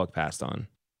Tom Selleck passed on.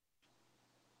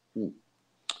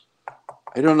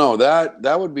 I don't know.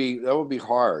 That would be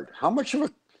hard. How much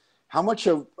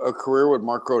of a career would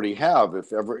Mark Grody have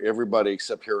if everybody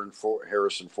except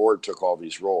Harrison Ford took all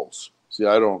these roles? See,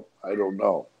 I don't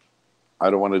know.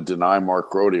 I don't want to deny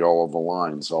Mark Grody all of the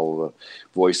lines, all of the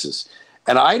voices.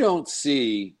 And I don't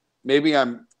see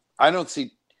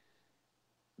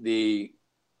the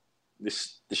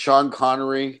Sean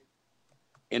Connery,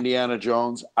 Indiana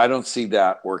Jones. I don't see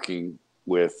that working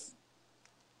with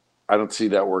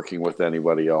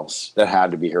anybody else. That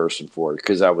had to be Harrison Ford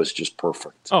because that was just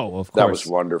perfect. Oh, of course. That was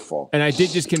wonderful. And I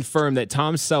did just confirm that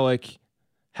Tom Selleck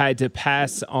had to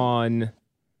pass on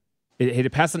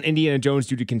Indiana Jones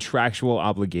due to contractual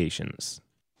obligations.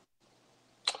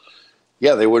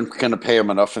 Yeah, they weren't going to pay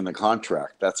him enough in the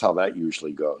contract. That's how that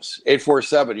usually goes.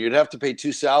 847, you'd have to pay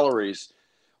 2 salaries,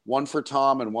 one for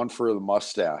Tom and one for the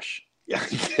mustache. Yeah,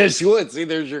 yes, you would. See,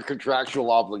 there's your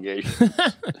contractual obligation.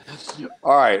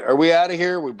 All right, are we out of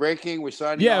here? We breaking? We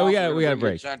signing off? We got a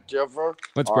break. Let's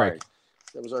break. Right.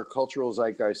 That was our cultural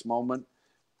zeitgeist moment.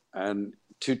 And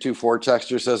 224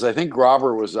 texter says, I think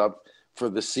Robert was up for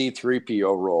the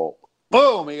C-3PO role.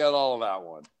 Boom, he got all of that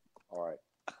one. All right.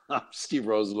 I'm Steve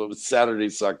Rosenbloom. It's Saturday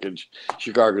Suckage,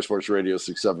 Chicago Sports Radio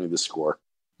 670 The Score.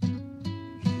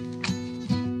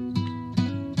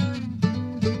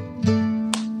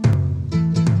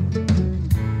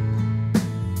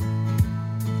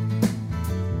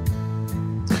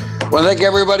 I want to thank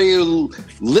everybody who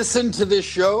listened to this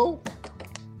show,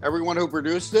 everyone who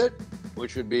produced it,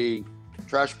 which would be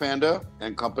Trash Panda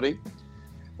and company. I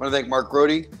want to thank Mark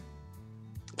Grody,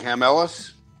 Cam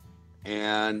Ellis,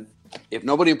 and if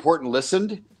nobody important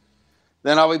listened,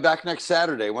 then I'll be back next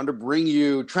Saturday. I wanted to bring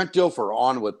you Trent Dilfer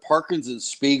on with Parkins and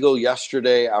Spiegel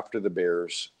yesterday after the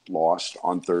Bears lost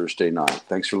on Thursday night.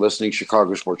 Thanks for listening.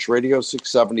 Chicago Sports Radio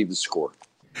 670 The Score.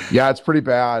 Yeah, it's pretty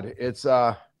bad. It's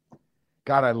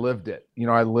God, I lived it.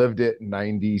 I lived it in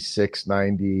 96,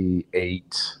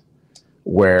 98,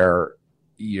 where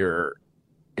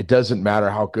it doesn't matter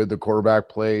how good the quarterback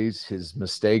plays, his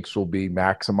mistakes will be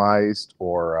maximized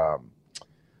or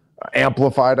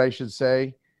amplified, I should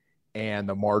say, and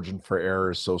the margin for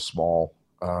error is so small.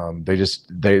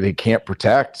 They can't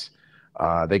protect.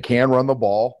 They can run the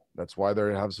ball. That's why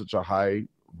they have such a high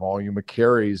volume of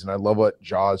carries. And I love what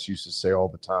Jaws used to say all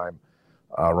the time.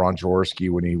 Ron Jaworski,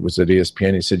 when he was at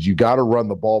ESPN, he said, you got to run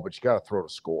the ball, but you got to throw to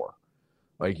score.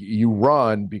 Like, you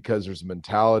run because there's a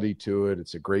mentality to it.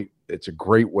 It's a great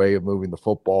way of moving the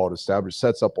football. It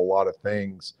sets up a lot of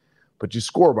things, but you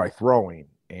score by throwing.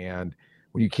 And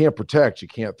when you can't protect, you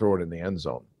can't throw it in the end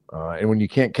zone. And when you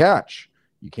can't catch,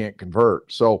 you can't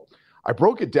convert. So I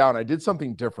broke it down. I did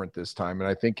something different this time, and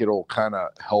I think it'll kind of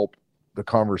help the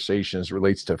conversation as it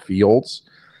relates to Fields.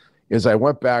 Is I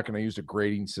went back and I used a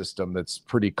grading system that's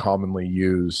pretty commonly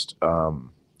used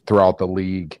throughout the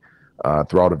league,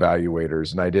 throughout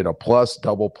evaluators. And I did a plus,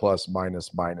 double plus, minus,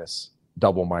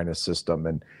 double minus system.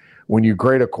 And when you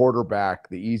grade a quarterback,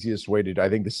 the easiest way I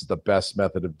think this is the best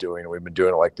method of doing it. We've been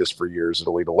doing it like this for years at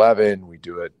Elite 11. We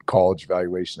do it college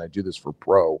evaluation. I do this for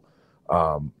pro.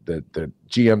 The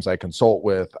GMs I consult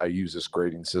with, I use this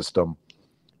grading system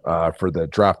for the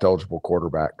draft eligible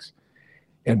quarterbacks.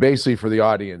 And basically for the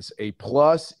audience, a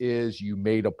plus is you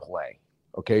made a play.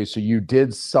 Okay, so you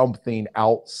did something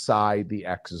outside the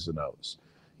X's and O's.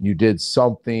 You did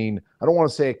something, I don't want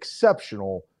to say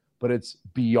exceptional, but it's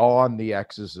beyond the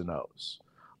X's and O's.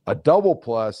 A double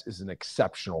plus is an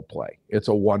exceptional play. It's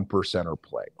a 1%er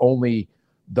play. Only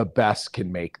the best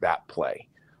can make that play.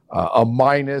 A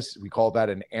minus, we call that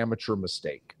an amateur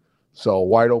mistake. So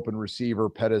wide open receiver,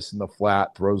 Pettis in the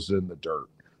flat, throws it in the dirt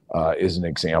is an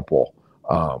example.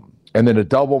 And then a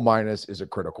double minus is a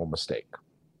critical mistake.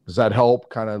 Does that help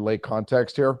kind of lay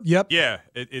context here? Yep. Yeah,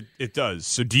 it does.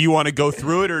 So do you want to go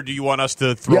through it, or do you want us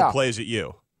to throw plays at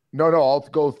you? No, I'll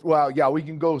go. Well, yeah, we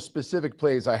can go specific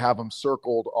plays. I have them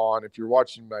circled on. If you're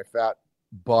watching my fat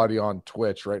body on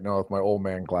Twitch right now with my old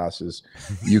man glasses,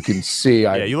 you can see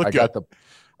you look good.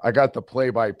 I got the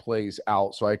play-by-plays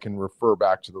out so I can refer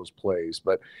back to those plays.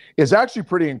 But it's actually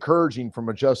pretty encouraging from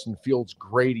a Justin Fields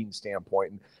grading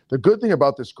standpoint. And the good thing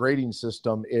about this grading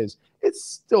system is it's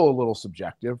still a little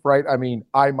subjective, right? I mean,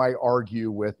 I might argue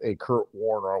with a Kurt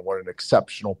Warner on what an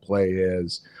exceptional play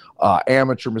is.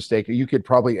 Amateur mistake. You could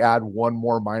probably add one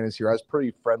more minus here. I was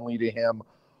pretty friendly to him.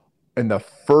 In the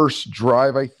first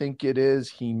drive, I think it is,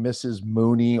 he misses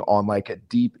Mooney on like a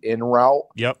deep in route.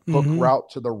 Yep. Hook route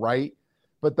to the right.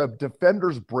 But the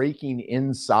defender's breaking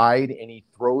inside and he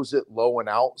throws it low and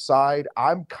outside.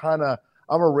 I'm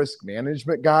I'm a risk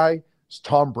management guy.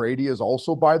 Tom Brady is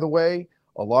also, by the way.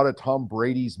 A lot of Tom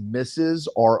Brady's misses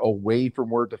are away from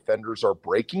where defenders are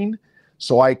breaking.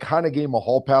 So I kind of gave him a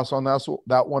hall pass on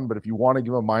that one. But if you want to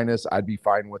give him a minus, I'd be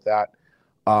fine with that.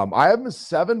 I have him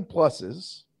 7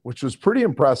 pluses, which was pretty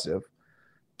impressive.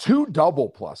 2 double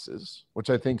pluses, which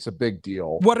I think is a big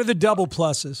deal. What are the double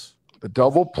pluses? The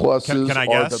double pluses can I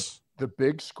are guess? the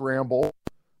big scramble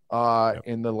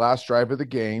in the last drive of the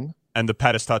game. And the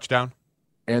Pettis touchdown?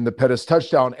 And the Pettis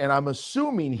touchdown. And I'm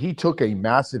assuming he took a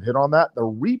massive hit on that. The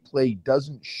replay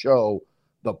doesn't show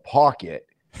the pocket.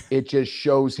 It just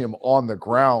shows him on the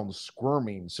ground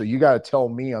squirming. So you got to tell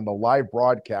me on the live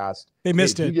broadcast. They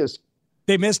missed it.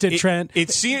 They missed it, Trent.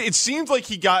 It seemed like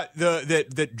he got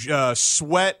that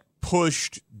Sweat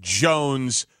pushed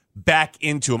Jones back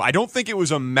into him. I don't think it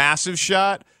was a massive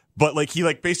shot, but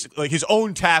basically his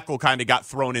own tackle kind of got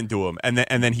thrown into him, and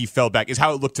then he fell back. Is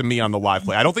how it looked to me on the live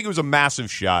play. I don't think it was a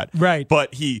massive shot, right?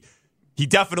 But he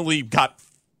definitely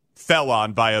fell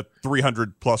on by a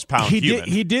 300+ pound human.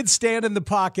 He did stand in the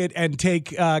pocket and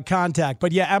take contact.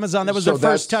 But yeah, Amazon, that was their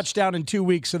first touchdown in 2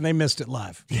 weeks, and they missed it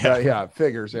live. Yeah, it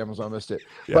figures Amazon missed it.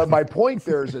 Yeah. But my point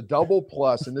there is a double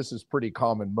plus, and this is pretty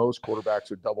common. Most quarterbacks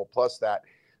would double plus that,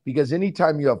 because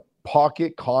anytime you have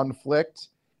pocket conflict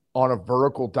on a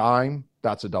vertical dime,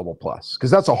 that's a double plus,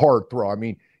 because that's a hard throw. I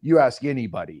mean, you ask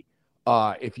anybody,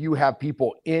 if you have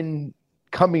people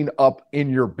coming up in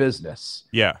your business,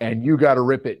 and you got to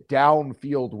rip it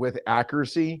downfield with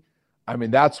accuracy, I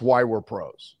mean, that's why we're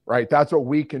pros, right? That's what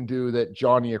we can do that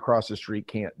Johnny across the street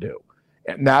can't do,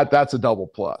 and that's a double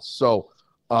plus. So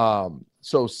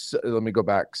let me go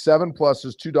back: 7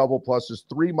 pluses, 2 double pluses,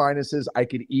 3 minuses. I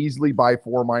could easily buy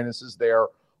 4 minuses there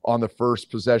on the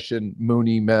first possession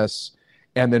Mooney miss,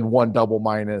 and then 1 double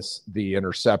minus the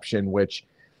interception, which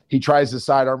he tries to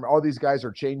sidearm. All these guys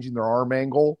are changing their arm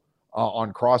angle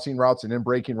on crossing routes and in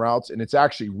breaking routes. And it's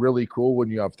actually really cool when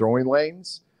you have throwing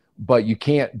lanes, but you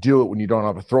can't do it when you don't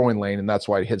have a throwing lane. And that's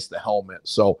why it hits the helmet.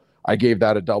 So I gave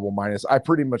that a double minus. I'm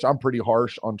pretty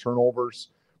harsh on turnovers.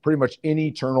 Pretty much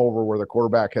any turnover where the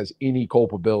quarterback has any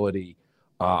culpability,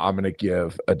 I'm going to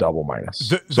give a double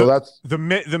minus. That's the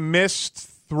missed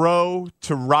throw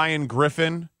to Ryan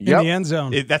Griffin in the end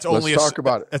zone. Let's talk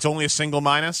about it. That's only a single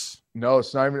minus? No,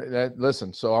 it's not even.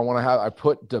 Listen, so I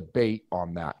put debate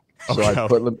on that. So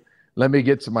okay. Let me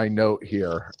get to my note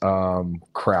here.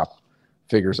 Crap.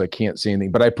 Figures I can't see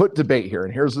anything. But I put debate here,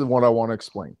 and here's the one I want to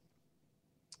explain.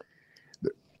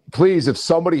 Please, if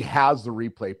somebody has the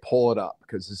replay, pull it up,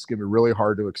 because this is going to be really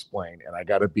hard to explain, and I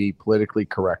got to be politically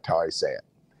correct how I say it.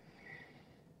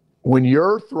 When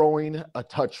you're throwing a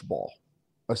touch ball,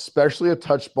 especially a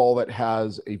touch ball that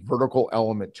has a vertical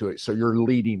element to it, so you're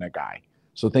leading a guy.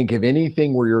 So think of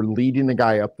anything where you're leading a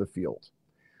guy up the field.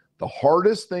 The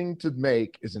hardest thing to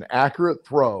make is an accurate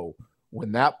throw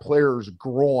when that player's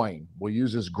groin, we'll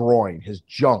use his groin, his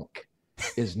junk,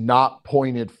 is not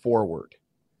pointed forward.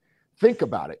 Think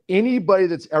about it. Anybody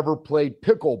that's ever played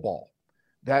pickleball,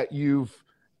 that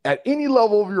at any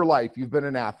level of your life, you've been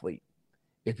an athlete.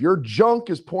 If your junk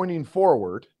is pointing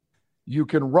forward, you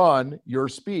can run your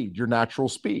speed, your natural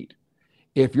speed.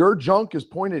 If your junk is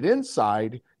pointed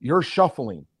inside, you're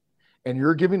shuffling, and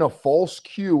you're giving a false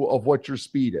cue of what your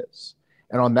speed is.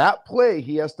 And on that play,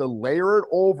 he has to layer it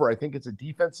over. I think it's a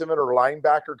defensive end or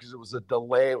linebacker, because it was a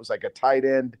delay. It was like a tight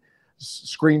end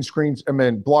screens, and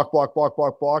then block,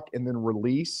 and then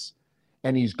release.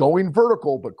 And he's going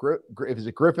vertical, but is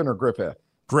it Griffin or Griffith?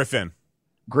 Griffin.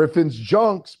 Griffin's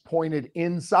junk's pointed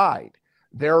inside.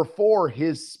 Therefore,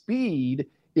 his speed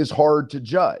is hard to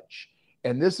judge.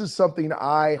 And this is something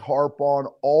I harp on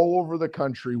all over the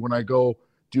country when I go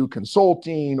do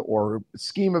consulting or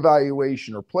scheme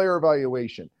evaluation or player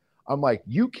evaluation. I'm like,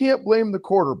 you can't blame the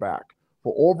quarterback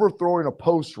for overthrowing a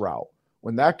post route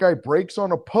when that guy breaks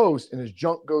on a post and his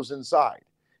junk goes inside.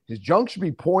 His junk should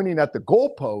be pointing at the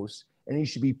goalpost, and he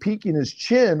should be peeking his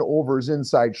chin over his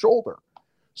inside shoulder.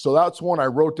 So that's one I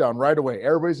wrote down right away.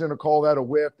 Everybody's going to call that a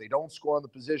whiff. They don't score on the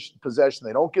possession.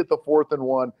 They don't get the 4th and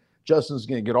 1. Justin's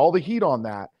going to get all the heat on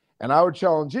that. And I would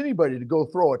challenge anybody to go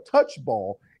throw a touch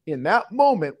ball in that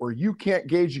moment where you can't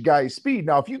gauge a guy's speed.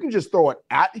 Now, if you can just throw it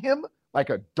at him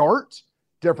like a dart,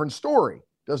 different story.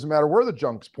 Doesn't matter where the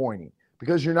junk's pointing,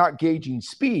 because you're not gauging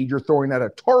speed. You're throwing at a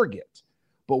target.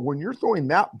 But when you're throwing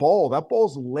that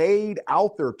ball's laid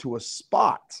out there to a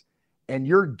spot, and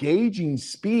you're gauging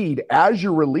speed as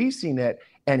you're releasing it,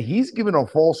 and he's given a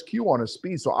false cue on his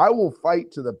speed. So I will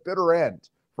fight to the bitter end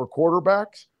for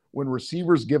quarterbacks when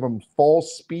receivers give them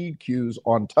false speed cues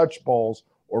on touch balls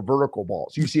or vertical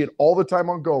balls. You see it all the time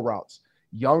on go routes.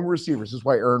 young receivers. This is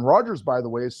why Aaron Rodgers, by the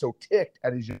way, is so ticked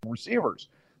at his young receivers.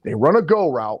 They run a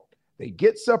go route, they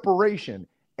get separation,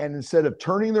 and instead of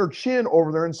turning their chin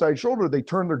over their inside shoulder, they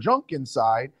turn their junk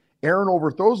inside. Aaron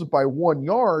overthrows it by 1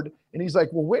 yard, and he's like,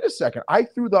 well, wait a second. I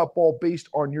threw that ball based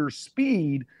on your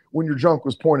speed when your junk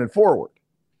was pointed forward.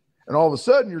 And all of a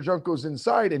sudden, your junk goes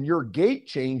inside, and your gait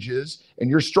changes, and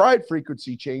your stride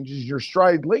frequency changes, your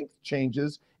stride length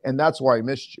changes, and that's why I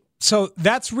missed you. So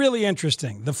that's really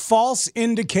interesting. The false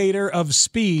indicator of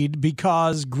speed,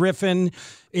 because Griffin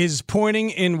is pointing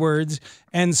inwards,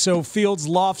 and so Fields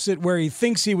lofts it where he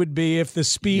thinks he would be if the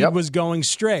speed was going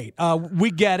straight. We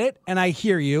get it, and I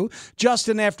hear you.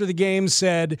 Justin, after the game,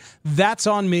 said, that's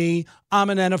on me. I'm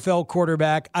an NFL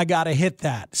quarterback. I got to hit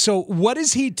that. So what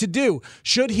is he to do?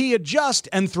 Should he adjust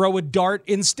and throw a dart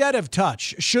instead of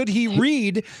touch? Should he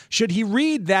read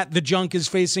that the junk is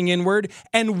facing inward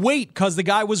and wait because the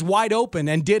guy was wide open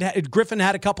and Griffin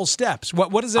had a couple steps?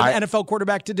 What is an NFL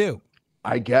quarterback to do?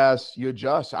 I guess you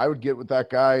adjust. I would get with that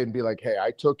guy and be like, hey,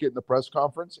 I took it in the press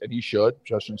conference, and he should.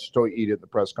 Justin should eat it in the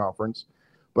press conference.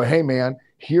 But, hey, man,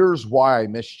 here's why I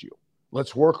missed you.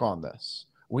 Let's work on this.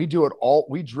 We do it all.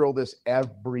 We drill this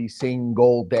every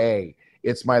single day.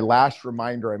 It's my last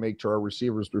reminder I make to our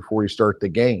receivers before we start the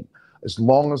game. As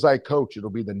long as I coach, it'll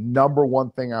be the number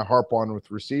one thing I harp on with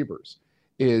receivers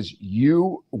is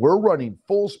we're running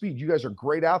full speed. You guys are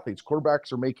great athletes.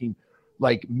 Quarterbacks are making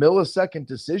like millisecond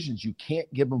decisions. You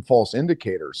can't give them false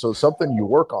indicators. So something you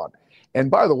work on.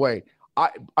 And by the way,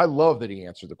 I love that he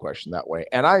answered the question that way.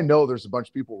 And I know there's a bunch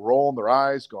of people rolling their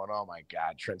eyes going, oh my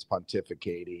God, Trent's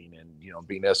pontificating and,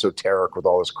 being esoteric with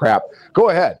all this crap. Go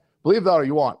ahead. Believe that all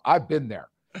you want. I've been there.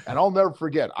 And I'll never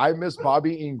forget. I miss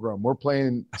Bobby Ingram. We're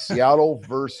playing Seattle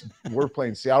versus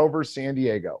San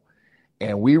Diego.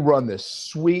 And we run this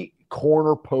sweet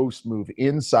corner post move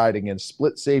inside against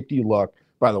split safety look.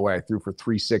 By the way, I threw for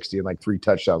 360 and like 3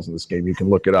 touchdowns in this game. You can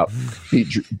look it up.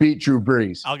 Beat Drew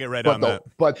Brees. I'll get right on that.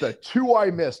 But the 2 I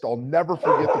missed, I'll never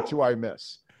forget the 2 I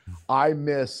miss. I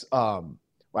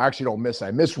actually don't miss.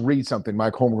 I misread something.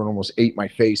 Mike Holmgren almost ate my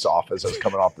face off as I was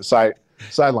coming off the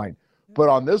sideline. But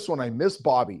on this one, I missed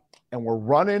Bobby. And we're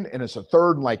running, and it's a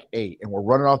 3rd and like 8. And we're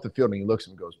running off the field, and he looks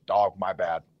and goes, dog, my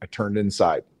bad. I turned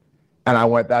inside. And I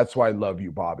went, that's why I love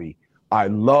you, Bobby. I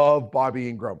love Bobby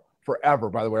Ingram. Forever,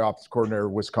 by the way, offensive coordinator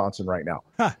of Wisconsin right now.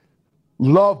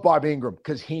 Love Bob Ingram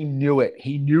because he knew it.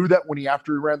 He knew that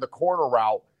after he ran the corner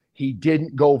route, he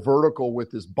didn't go vertical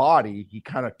with his body. He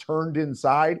kind of turned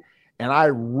inside, and I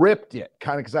ripped it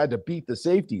kind of because I had to beat the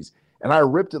safeties. And I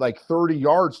ripped it like 30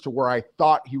 yards to where I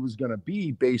thought he was going to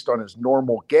be based on his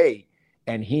normal gait,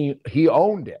 and he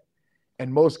owned it.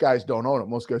 And most guys don't own it.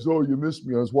 Most guys, oh, you missed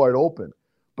me. I was wide open.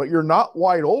 But you're not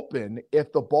wide open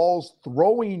if the ball's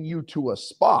throwing you to a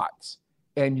spot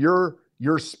and your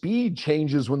speed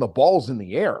changes when the ball's in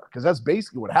the air, because that's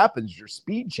basically what happens. Your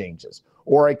speed changes,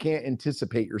 or I can't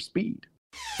anticipate your speed.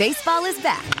 Baseball is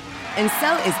back, and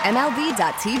so is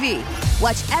MLB.tv.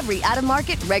 Watch every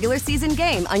out-of-market regular season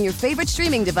game on your favorite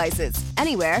streaming devices,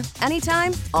 anywhere,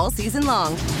 anytime, all season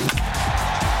long.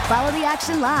 Follow the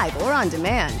action live or on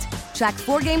demand. Track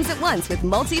 4 games at once with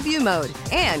multi-view mode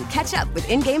and catch up with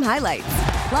in-game highlights.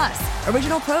 Plus,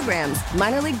 original programs,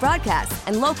 minor league broadcasts,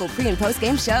 and local pre- and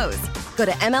post-game shows. Go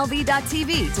to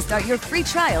MLB.tv to start your free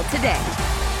trial today.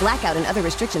 Blackout and other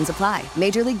restrictions apply.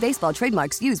 Major League Baseball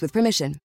trademarks used with permission.